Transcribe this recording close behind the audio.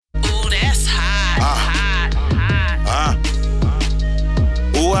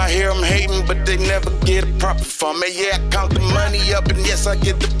them hating, but they never get a profit from it. Yeah, I count the money up, and yes, I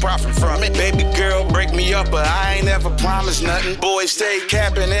get the profit from it. Baby girl, break me up, but I ain't never promised nothing. Boys stay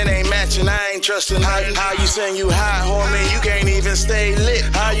capping, it ain't matching, I ain't trusting nothing. How you saying you high, homie? You can't even stay lit.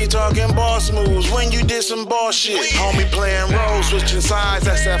 How you talking boss moves when you did some boss shit? Homie playing roles, switching sides,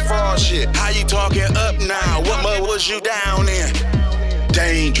 that's that fraud shit. How you talking up now? What mud was you down in?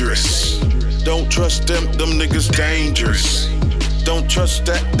 Dangerous. Don't trust them niggas dangerous. Don't trust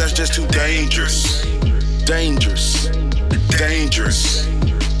that, that's just too dangerous. Dangerous. Dangerous.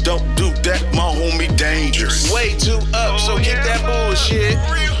 Don't do that, my homie, dangerous. Way too up, so keep that bullshit.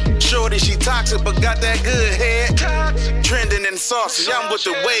 Shorty, she toxic, but got that good head. Trending and saucy, I'm what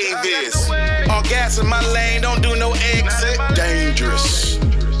the wave is. All gas in my lane, don't do no exit. Dangerous.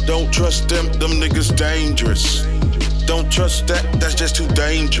 Don't trust them niggas dangerous. Don't trust that, that's just too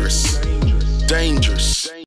dangerous. Dangerous.